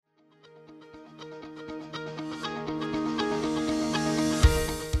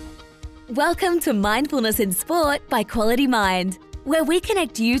Welcome to Mindfulness in Sport by Quality Mind, where we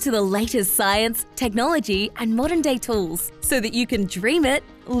connect you to the latest science, technology, and modern day tools so that you can dream it,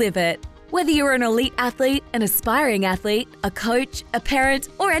 live it. Whether you're an elite athlete, an aspiring athlete, a coach, a parent,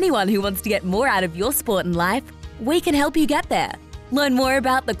 or anyone who wants to get more out of your sport and life, we can help you get there. Learn more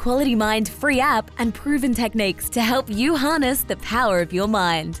about the Quality Mind free app and proven techniques to help you harness the power of your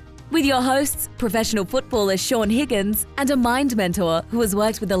mind. With your hosts, professional footballer Sean Higgins and a mind mentor who has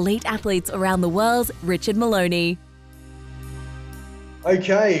worked with elite athletes around the world, Richard Maloney.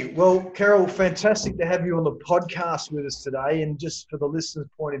 Okay, well, Carol, fantastic to have you on the podcast with us today. And just for the listener's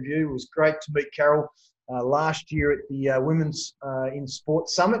point of view, it was great to meet Carol last year at the Women's in Sport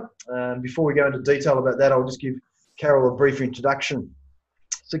Summit. Before we go into detail about that, I'll just give Carol a brief introduction.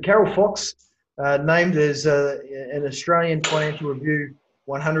 So Carol Fox, named as an Australian Financial Review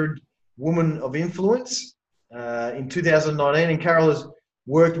 100 Woman of Influence in 2019. And Carol has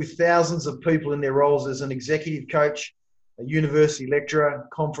worked with thousands of people in their roles as an executive coach, a university lecturer,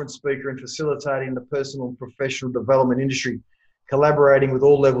 conference speaker, and facilitating in the personal and professional development industry, collaborating with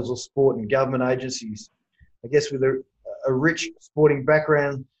all levels of sport and government agencies. I guess with a rich sporting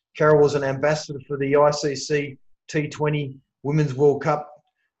background, Carol was an ambassador for the ICC T20 Women's World Cup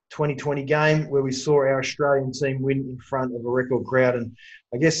 2020 game, where we saw our Australian team win in front of a record crowd. And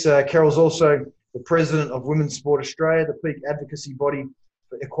I guess Carol's also the president of Women's Sport Australia, the peak advocacy body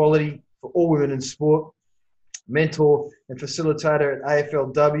for equality for all women in sport, mentor and facilitator at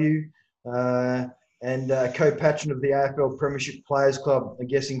AFLW, and co-patron of the AFL Premiership Players Club. I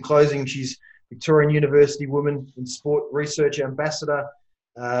guess in closing, she's Victorian University Women in Sport Research Ambassador,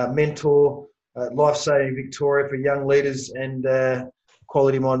 mentor, Life-Saving Victoria for young leaders, and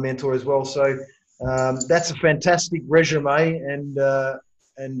Quality Mind mentor as well. So that's a fantastic resume and a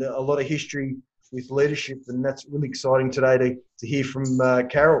lot of history with leadership, and that's really exciting today to hear from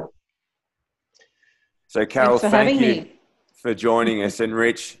Carol. So Carol, thank you for joining us. And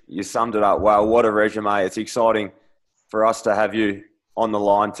Rich, you summed it up well. What a resume. It's exciting for us to have you on the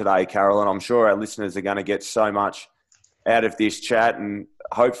line today, Carol, and I'm sure our listeners are going to get so much out of this chat and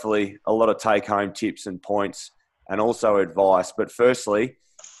hopefully a lot of take-home tips and points and also advice. But firstly,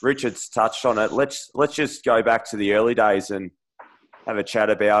 Richard's touched on it. Let's just go back to the early days and have a chat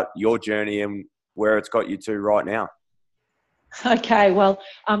about your journey and where it's got you to right now. Okay, well,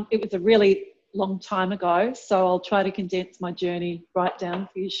 it was a really long time ago, so I'll try to condense my journey right down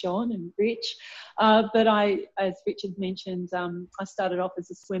for you, Sean and Rich. But as Richard mentioned, I started off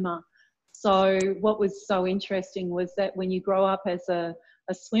as a swimmer. So what was so interesting was that when you grow up as a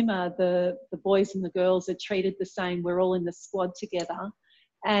swimmer, the boys and the girls are treated the same. We're all in the squad together.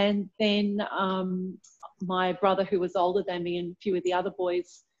 And then my brother, who was older than me, and a few of the other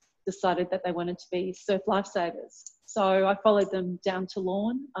boys decided that they wanted to be surf lifesavers. So I followed them down to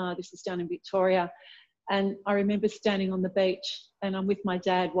Lorne. This is down in Victoria. And I remember standing on the beach and I'm with my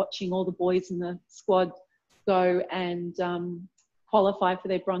dad watching all the boys in the squad go and qualify for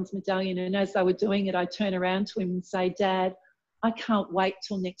their bronze medallion. And as they were doing it, I turn around to him and say, "Dad, I can't wait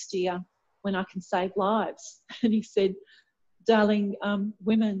till next year when I can save lives." And he said, "Darling,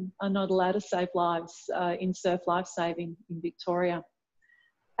 women are not allowed to save lives in surf lifesaving in Victoria."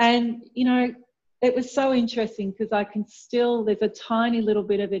 And, you know, it was so interesting because there's a tiny little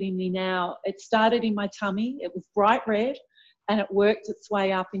bit of it in me now. It started in my tummy, it was bright red, and it worked its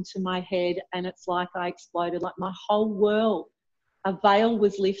way up into my head, and it's like I exploded, like my whole world, a veil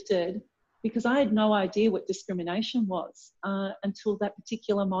was lifted, because I had no idea what discrimination was until that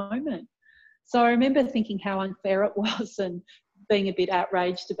particular moment. So I remember thinking how unfair it was and being a bit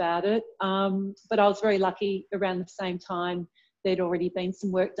outraged about it. But I was very lucky. Around the same time, there'd already been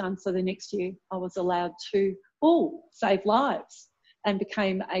some work done. So the next year I was allowed to save lives and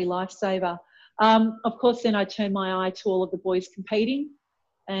became a lifesaver. Of course, then I turned my eye to all of the boys competing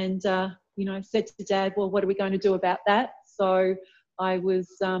and, said to Dad, well, what are we going to do about that? So I was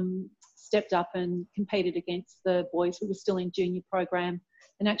stepped up and competed against the boys who were still in junior program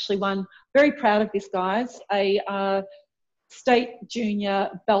and actually won. Very proud of this, guys. A state junior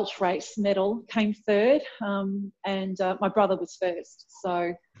belt race medal, came third, and my brother was first.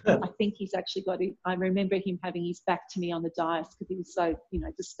 So I think he's actually got it. I remember him having his back to me on the dais because he was so,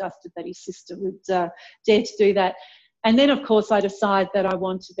 disgusted that his sister would dare to do that. And then, of course, I decided that I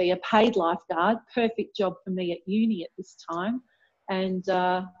want to be a paid lifeguard. Perfect job for me at uni at this time. And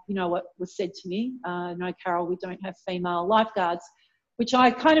what was said to me? No, Carol, we don't have female lifeguards, which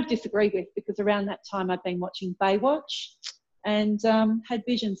I kind of disagree with because around that time I'd been watching Baywatch and had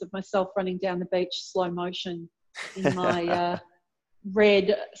visions of myself running down the beach slow motion in my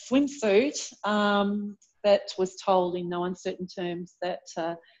red swimsuit that was told in no uncertain terms that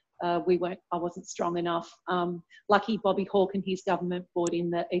I wasn't strong enough. Lucky Bobby Hawke and his government brought in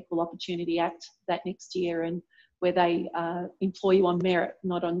the Equal Opportunity Act that next year, and where they employ you on merit,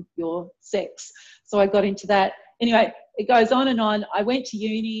 not on your sex. So I got into that. Anyway, it goes on and on. I went to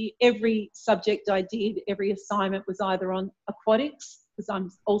uni. Every subject I did, every assignment was either on aquatics, because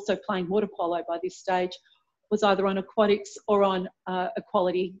I'm also playing water polo by this stage, was either on aquatics or on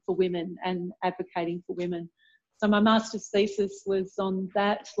equality for women and advocating for women. So my master's thesis was on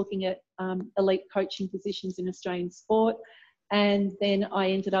that, looking at elite coaching positions in Australian sport. And then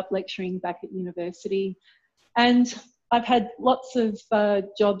I ended up lecturing back at university. And I've had lots of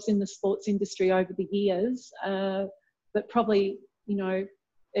jobs in the sports industry over the years, but probably, you know,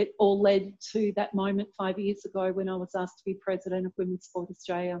 it all led to that moment 5 years ago when I was asked to be president of Women's Sport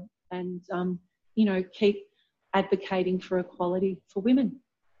Australia and, you know, keep advocating for equality for women.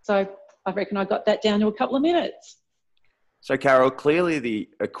 So I reckon I got that down to a couple of minutes. So, Carol, clearly the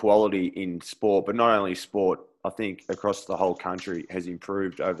equality in sport, but not only sport, I think across the whole country has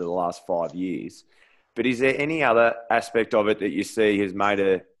improved over the last 5 years. But is there any other aspect of it that you see has made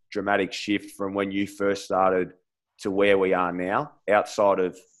a dramatic shift from when you first started to where we are now, outside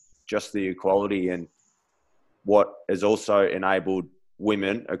of just the equality, and what has also enabled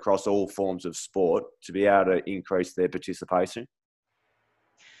women across all forms of sport to be able to increase their participation?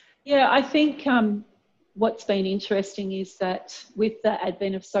 Yeah, I think what's been interesting is that with the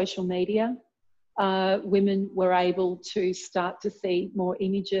advent of social media, women were able to start to see more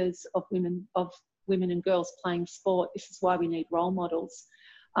images of women and girls playing sport. This is why we need role models.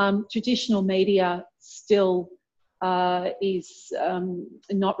 Traditional media still is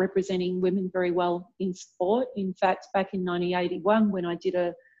not representing women very well in sport. In fact, back in 1981, when I did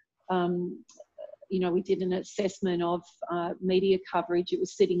we did an assessment of media coverage, it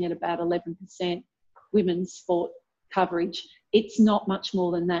was sitting at about 11% women's sport coverage. It's not much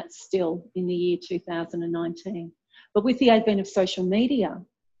more than that still in the year 2019. But with the advent of social media,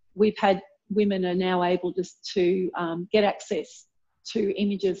 we've had women are now able to get access to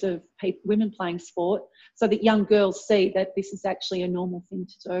images of women playing sport, so that young girls see that this is actually a normal thing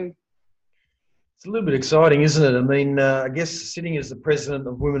to do. It's a little bit exciting, isn't it? I mean, I guess sitting as the president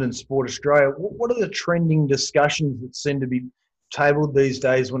of Women in Sport Australia, what are the trending discussions that seem to be tabled these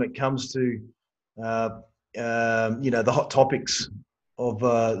days when it comes to, the hot topics of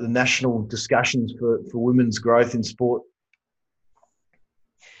the national discussions for women's growth in sport?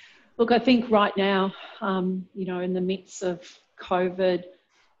 Look, I think right now, in the midst of COVID,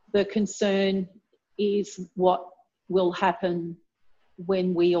 the concern is what will happen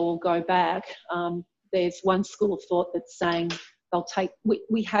when we all go back. There's one school of thought that's saying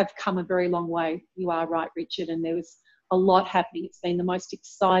we have come a very long way. You are right, Richard, and there was a lot happening. It's been the most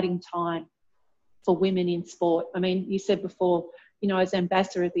exciting time for women in sport. I mean, you said before, as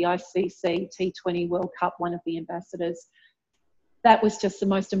ambassador of the ICC T20 World Cup, one of the ambassadors, that was just the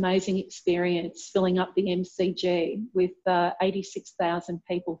most amazing experience, filling up the MCG with 86,000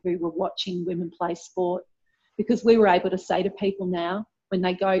 people who were watching women play sport. Because we were able to say to people now, when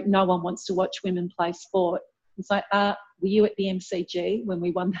they go, no one wants to watch women play sport. It's like, were you at the MCG when we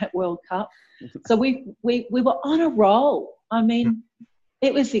won that World Cup? So we were on a roll. I mean,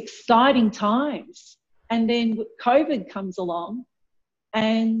 it was exciting times. And then COVID comes along,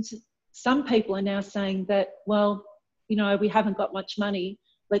 and some people are now saying that, well, we haven't got much money,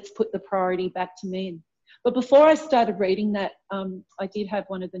 let's put the priority back to men. But before I started reading that, I did have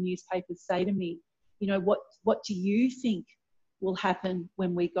one of the newspapers say to me, what do you think will happen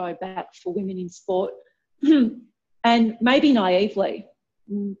when we go back for women in sport? And maybe naively,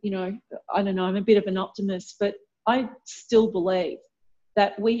 I don't know, I'm a bit of an optimist, but I still believe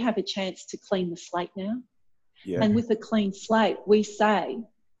that we have a chance to clean the slate now. Yeah. And with a clean slate, we say,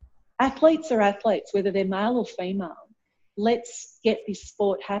 athletes are athletes, whether they're male or female. Let's get this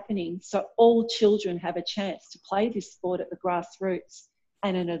sport happening so all children have a chance to play this sport at the grassroots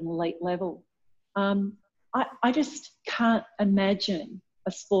and at an elite level. I just can't imagine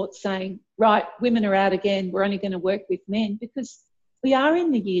a sport saying, right, women are out again, we're only going to work with men, because we are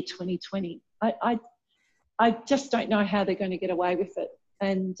in the year 2020. I just don't know how they're going to get away with it.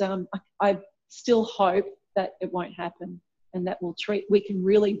 And I still hope that it won't happen, and that we can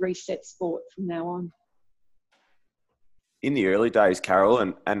really reset sport from now on. In the early days,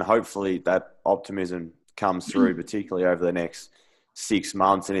 Carol, and hopefully that optimism comes through, particularly over the next 6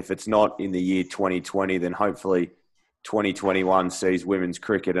 months. And if it's not in the year 2020, then hopefully 2021 sees women's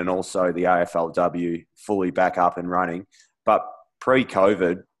cricket and also the AFLW fully back up and running. But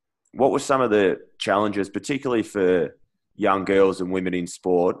pre-COVID, what were some of the challenges, particularly for young girls and women in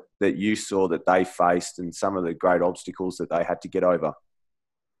sport, that you saw that they faced, and some of the great obstacles that they had to get over?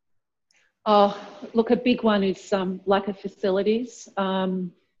 Oh, look, a big one is lack of facilities.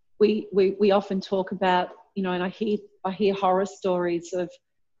 We often talk about, you know, and I hear horror stories of,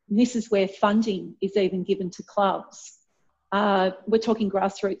 this is where funding is even given to clubs. We're talking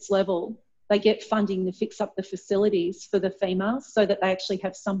grassroots level. They get funding to fix up the facilities for the females so that they actually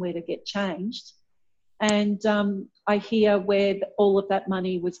have somewhere to get changed. And I hear where all of that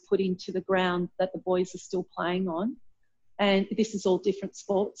money was put into the ground that the boys are still playing on. And this is all different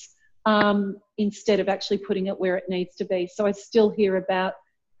sports, instead of actually putting it where it needs to be. So I still hear about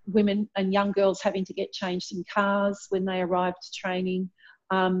women and young girls having to get changed in cars when they arrive to training.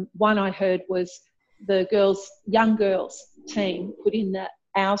 One I heard was the young girls team put in the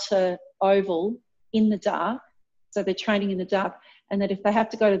outer oval in the dark. So they're training in the dark, and that if they have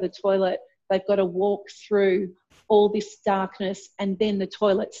to go to the toilet, they've got to walk through all this darkness, and then the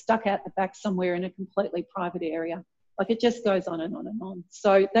toilet stuck out the back somewhere in a completely private area. Like, it just goes on and on and on.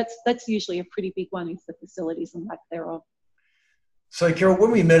 So that's usually a pretty big one, is the facilities and lack thereof. So, Carol,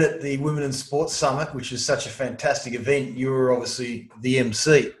 when we met at the Women in Sports Summit, which is such a fantastic event, you were obviously the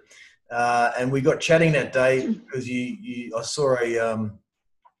MC. And we got chatting that day because I saw a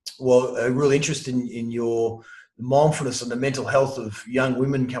real interest in your mindfulness and the mental health of young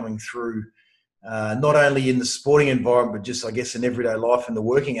women coming through, not only in the sporting environment, but just, I guess, in everyday life and the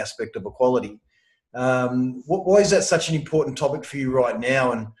working aspect of equality. Why is that such an important topic for you right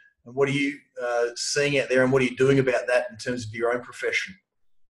now? And what are you seeing out there, and what are you doing about that in terms of your own profession?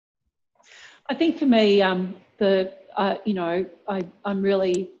 I think for me, I'm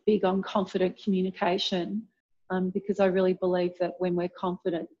really big on confident communication, because I really believe that when we're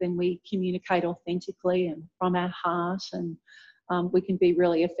confident, then we communicate authentically and from our heart, and we can be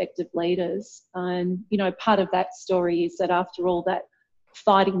really effective leaders. And, you know, part of that story is that after all that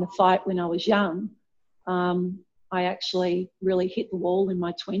fighting the fight when I was young, I actually really hit the wall in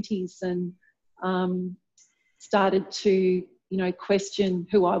my 20s and started to, you know, question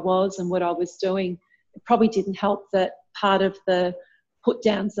who I was and what I was doing. It probably didn't help that part of the put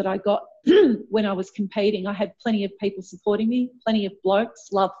downs that I got when I was competing, I had plenty of people supporting me, plenty of blokes,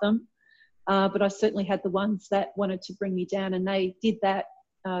 loved them, but I certainly had the ones that wanted to bring me down, and they did that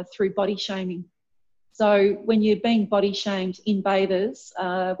through body shaming. So when you're being body shamed in bathers,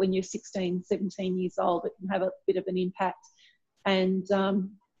 when you're 16, 17 years old, it can have a bit of an impact. And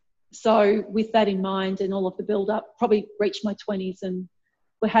so with that in mind and all of the build-up, probably reached my 20s and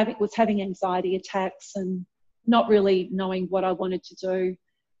was having anxiety attacks and not really knowing what I wanted to do.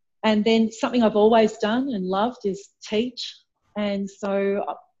 And then something I've always done and loved is teach. And so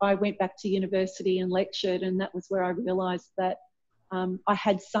I went back to university and lectured, and that was where I realised that I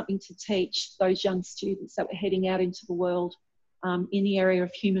had something to teach those young students that were heading out into the world in the area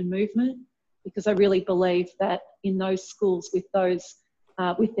of human movement, because I really believe that in those schools with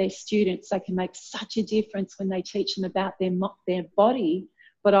their students, they can make such a difference when they teach them about their body.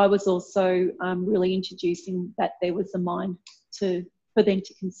 But I was also really introducing that there was a mind for them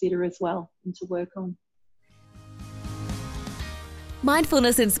to consider as well and to work on.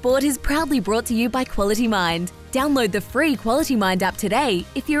 Mindfulness in Sport is proudly brought to you by Quality Mind. Download the free Quality Mind app today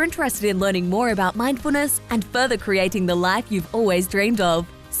if you're interested in learning more about mindfulness and further creating the life you've always dreamed of.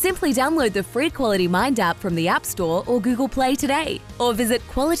 Simply download the free Quality Mind app from the App Store or Google Play today, or visit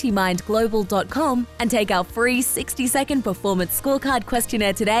qualitymindglobal.com and take our free 60-second performance scorecard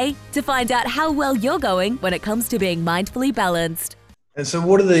questionnaire today to find out how well you're going when it comes to being mindfully balanced. And so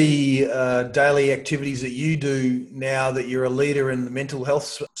what are the daily activities that you do now that you're a leader in the mental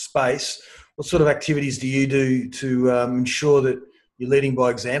health space? What sort of activities do you do to ensure that you're leading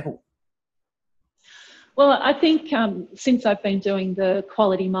by example? Well, I think since I've been doing the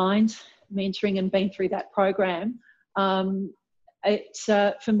Quality Mind mentoring and been through that program, for me,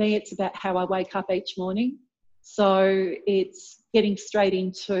 it's about how I wake up each morning. So it's getting straight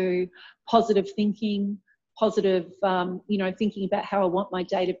into positive thinking, thinking about how I want my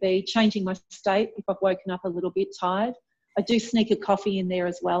day to be, changing my state if I've woken up a little bit tired. I do sneak a coffee in there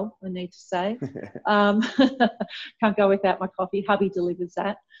as well, I need to say. Can't go without my coffee. Hubby delivers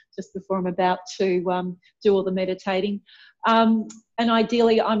that just before I'm about to do all the meditating. And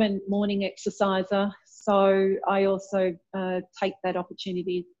ideally, I'm a morning exerciser, so I also take that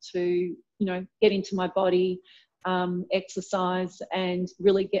opportunity to, get into my body, exercise, and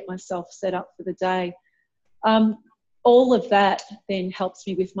really get myself set up for the day. All of that then helps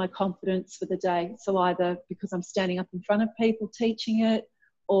me with my confidence for the day. So either because I'm standing up in front of people teaching it,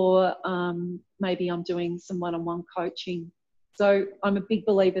 or maybe I'm doing some one-on-one coaching. So I'm a big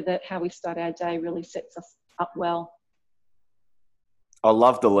believer that how we start our day really sets us up well. I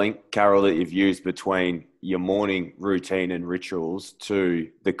love the link, Carol, that you've used between your morning routine and rituals to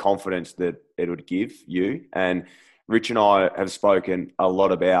the confidence that it would give you. And Rich and I have spoken a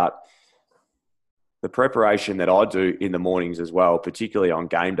lot about the preparation that I do in the mornings as well, particularly on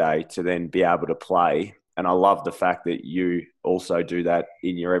game day, to then be able to play. And I love the fact that you also do that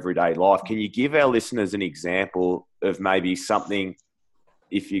in your everyday life. Can you give our listeners an example of maybe something,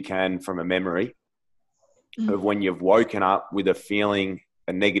 if you can, from a memory of when you've woken up with a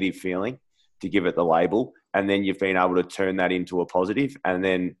negative feeling, to give it the label, and then you've been able to turn that into a positive and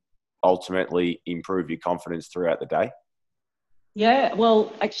then ultimately improve your confidence throughout the day? Yeah,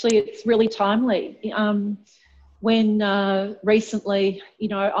 well, actually, it's really timely. When recently,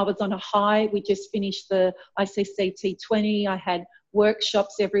 I was on a high. We just finished the ICC T20. I had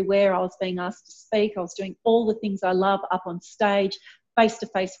workshops everywhere. I was being asked to speak. I was doing all the things I love up on stage,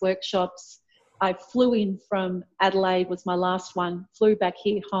 face-to-face workshops. I flew in from Adelaide, was my last one, flew back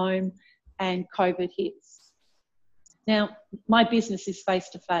here home, and COVID hits. Now, my business is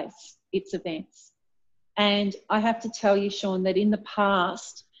face-to-face. It's events. And I have to tell you, Sean, that in the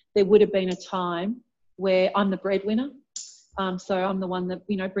past, there would have been a time where I'm the breadwinner. So I'm the one that,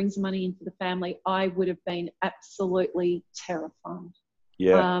 brings money into the family. I would have been absolutely terrified.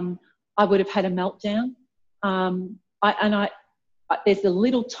 Yeah. I would have had a meltdown. There's a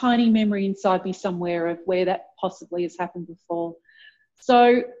little tiny memory inside me somewhere of where that possibly has happened before.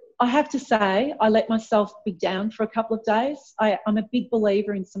 So I have to say, I let myself be down for a couple of days. I'm a big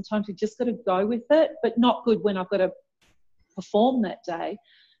believer in sometimes you just got to go with it, but not good when I've got to perform that day.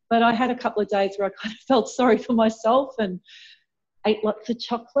 But I had a couple of days where I kind of felt sorry for myself and ate lots of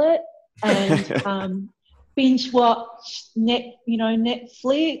chocolate and binge watched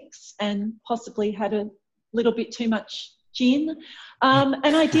Netflix and possibly had a little bit too much gin.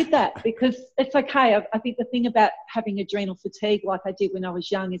 And I did that because it's okay. I think the thing about having adrenal fatigue like I did when I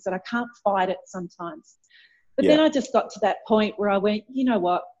was young is that I can't fight it sometimes. But then I just got to that point where I went, you know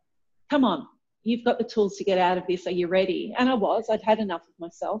what, come on, you've got the tools to get out of this. Are you ready? And I'd had enough of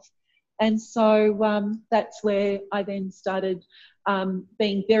myself. And so that's where I then started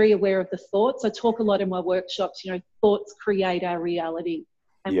being very aware of the thoughts. I talk a lot in my workshops, thoughts create our reality.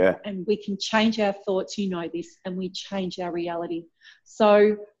 And we can change our thoughts, this, and we change our reality.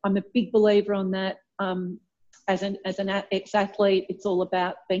 So I'm a big believer on that. As an ex-athlete, it's all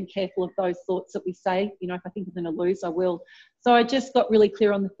about being careful of those thoughts that we say. If I think I'm going to lose, I will. So I just got really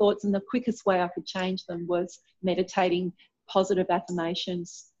clear on the thoughts, and the quickest way I could change them was meditating positive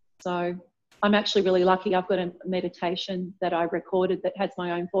affirmations. So I'm actually really lucky. I've got a meditation that I recorded that has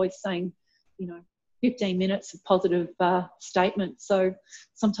my own voice saying, 15 minutes of positive statements. So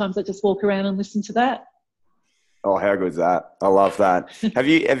sometimes I just walk around and listen to that. Oh, how good is that? I love that. Have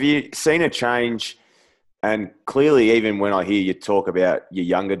you seen a change? And clearly, even when I hear you talk about your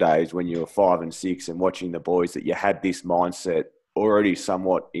younger days when you were 5 and 6 and watching the boys, that you had this mindset already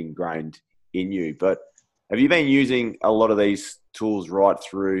somewhat ingrained in you. But have you been using a lot of these tools right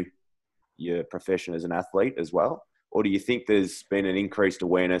through your profession as an athlete as well? Or do you think there's been an increased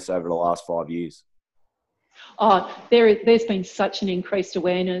awareness over the last 5 years? Oh, there's been such an increased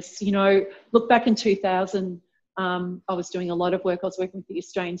awareness. Look back in 2000, I was doing a lot of work. I was working with the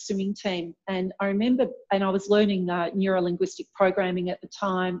Australian swimming team, and I remember, and I was learning neuro-linguistic programming at the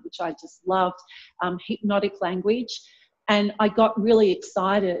time, which I just loved, hypnotic language, and I got really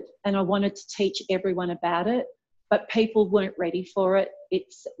excited, and I wanted to teach everyone about it, but people weren't ready for it.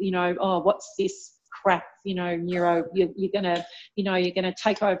 It's, what's this crap, neuro, you're gonna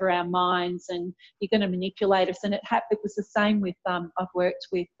take over our minds and you're gonna manipulate us. And it was the same with, I've worked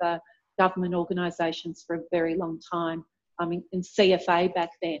with government organisations for a very long time, in CFA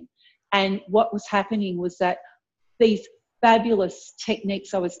back then. And what was happening was that these fabulous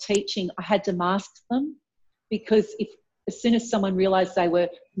techniques I was teaching, I had to mask them, because as soon as someone realised they were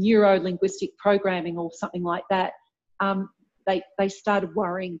neuro-linguistic programming or something like that, they started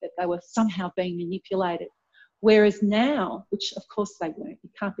worrying that they were somehow being manipulated. Whereas now, which of course they weren't, you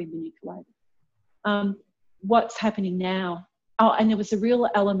can't be manipulated. What's happening now? Oh, and there was a real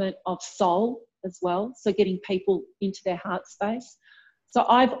element of soul as well. So getting people into their heart space. So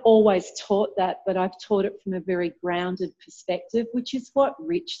I've always taught that, but I've taught it from a very grounded perspective, which is what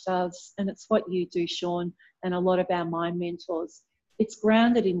Rich does. And it's what you do, Sean, and a lot of our mind mentors. It's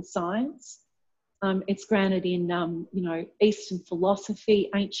grounded in science. It's grounded in, Eastern philosophy,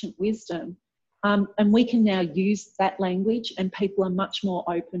 ancient wisdom. And we can now use that language, and people are much more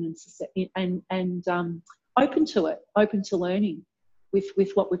open and open to it, open to learning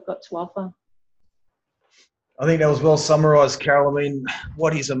with what we've got to offer. I think that was well summarised, Carol.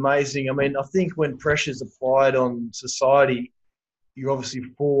 What is amazing, I think when pressure's applied on society, you're obviously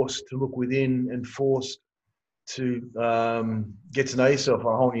forced to look within and forced to get to know yourself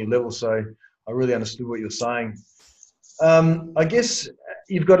on a whole new level. So I really understood what you're saying. I guess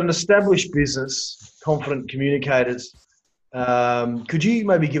you've got an established business, Confident Communicators. Could you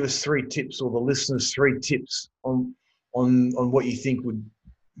maybe give us 3 tips, or the listeners 3 tips on what you think would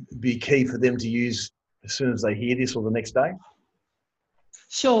be key for them to use as soon as they hear this or the next day?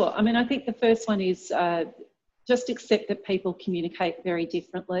 Sure. I mean, I think the first one is just accept that people communicate very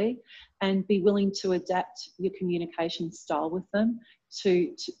differently, and be willing to adapt your communication style with them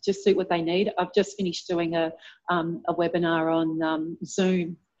to suit what they need. I've just finished doing a webinar on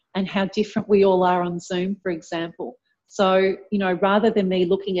Zoom and how different we all are on Zoom, for example. So, you know, rather than me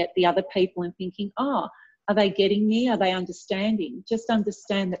looking at the other people and thinking, oh, are they getting me? Are they understanding? Just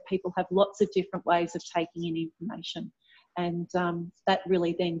understand that people have lots of different ways of taking in information. And that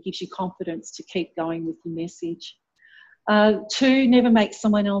really then gives you confidence to keep going with your message. 2, never make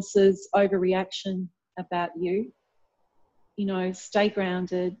someone else's overreaction about you. You know, stay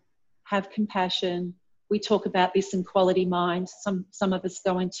grounded, have compassion. We talk about this in Quality Mind. Some of us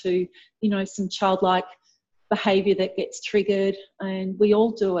go into, you know, some childlike behaviour that gets triggered, and we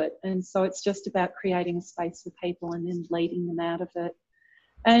all do it. And so it's just about creating a space for people and then leading them out of it.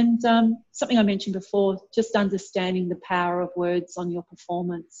 And something I mentioned before, just understanding the power of words on your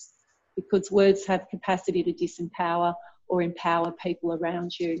performance, because words have capacity to disempower or empower people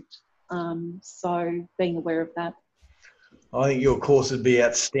around you. So being aware of that. I think your course would be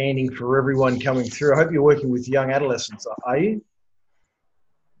outstanding for everyone coming through. I hope you're working with young adolescents, are you?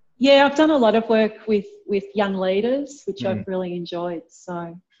 Yeah, I've done a lot of work with young leaders, which I've really enjoyed.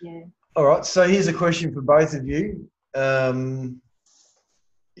 So, yeah. All right. So here's a question for both of you.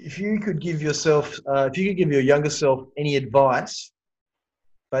 If you could give your younger self any advice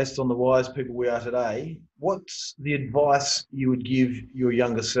based on the wise people we are today, what's the advice you would give your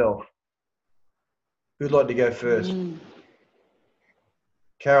younger self? Who'd like to go first?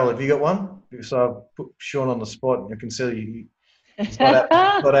 Carol, have you got one? Because I've put Sean on the spot and I can see you. He's not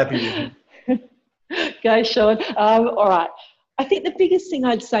happy with you. Go, Sean. All right. I think the biggest thing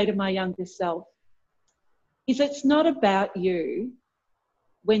I'd say to my younger self is it's not about you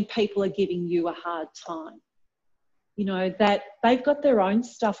when people are giving you a hard time. You know, that they've got their own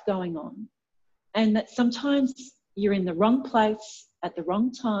stuff going on, and that sometimes you're in the wrong place at the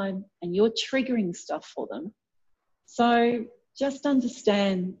wrong time and you're triggering stuff for them. So just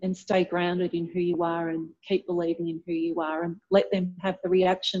understand and stay grounded in who you are and keep believing in who you are, and let them have the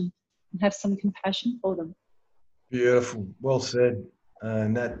reaction and have some compassion for them. Beautiful. Well said.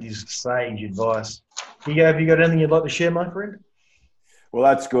 And that is sage advice. Hugo, have you got anything you'd like to share, my friend? Well,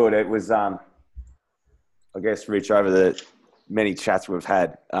 that's good. It was, I guess, Rich, over the many chats we've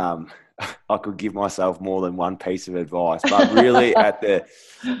had, I could give myself more than one piece of advice. But really at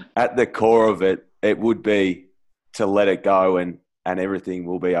the core of it, it would be to let it go and everything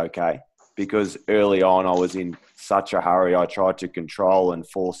will be okay. Because early on I was in such a hurry. I tried to control and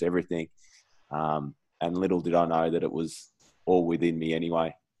force everything. And little did I know that it was all within me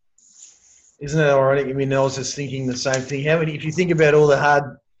anyway. Isn't it ironic? I mean, I was just thinking the same thing. If you think about all the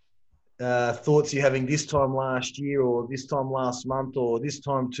hard thoughts you're having this time last year or this time last month or this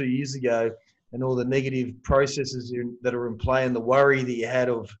time 2 years ago, and all the negative processes that are in play and the worry that you had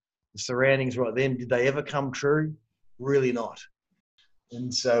of the surroundings right then, did they ever come true? Really not.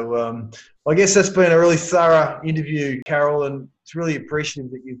 And so I guess that's been a really thorough interview, Carol, and it's really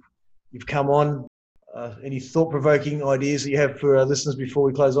appreciative that you've come on. Any thought-provoking ideas that you have for our listeners before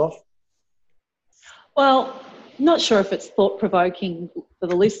we close off? Well, not sure if it's thought-provoking for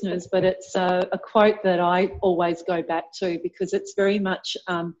the listeners, but it's a quote that I always go back to, because it's very much,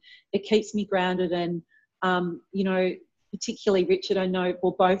 it keeps me grounded. And, you know, particularly Richard, I know,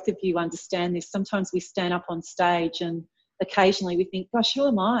 well, both of you understand this. Sometimes we stand up on stage and occasionally we think, gosh, who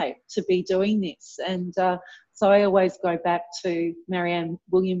am I to be doing this? And so I always go back to Marianne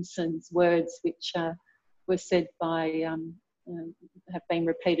Williamson's words, which were said by, have been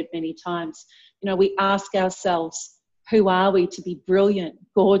repeated many times. You know, we ask ourselves, who are we to be brilliant,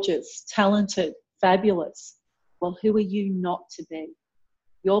 gorgeous, talented, fabulous? Well, who are you not to be?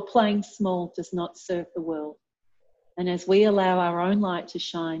 Your playing small does not serve the world. And as we allow our own light to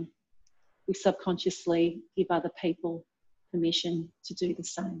shine, we subconsciously give other people permission to do the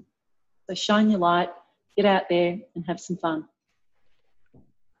same. So shine your light, get out there and have some fun.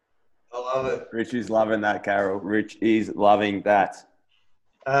 I love it. Rich is loving that, Carol. Rich is loving that.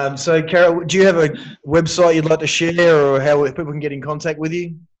 So, Carol, do you have a website you'd like to share, or how people can get in contact with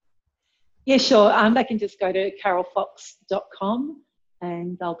you? Yeah, sure. They can just go to carolfox.com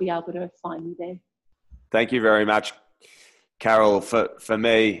and they'll be able to find me there. Thank you very much, Carol, for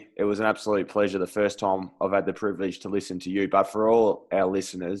me, it was an absolute pleasure the first time I've had the privilege to listen to you. But for all our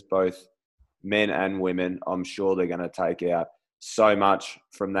listeners, both men and women, I'm sure they're going to take out so much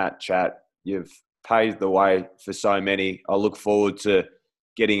from that chat. You've paved the way for so many. I look forward to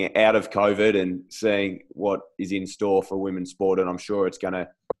getting out of COVID and seeing what is in store for women's sport. And I'm sure it's going to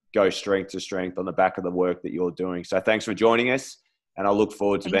go strength to strength on the back of the work that you're doing. So thanks for joining us. And I look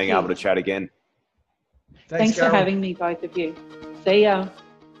forward to being able to chat again. Thanks for having me, both of you. See ya.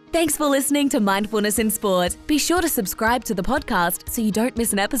 Thanks for listening to Mindfulness in Sport. Be sure to subscribe to the podcast so you don't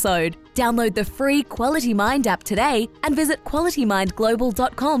miss an episode. Download the free Quality Mind app today and visit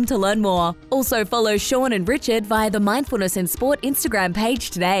qualitymindglobal.com to learn more. Also follow Sean and Richard via the Mindfulness in Sport Instagram page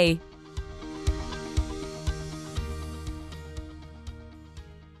today.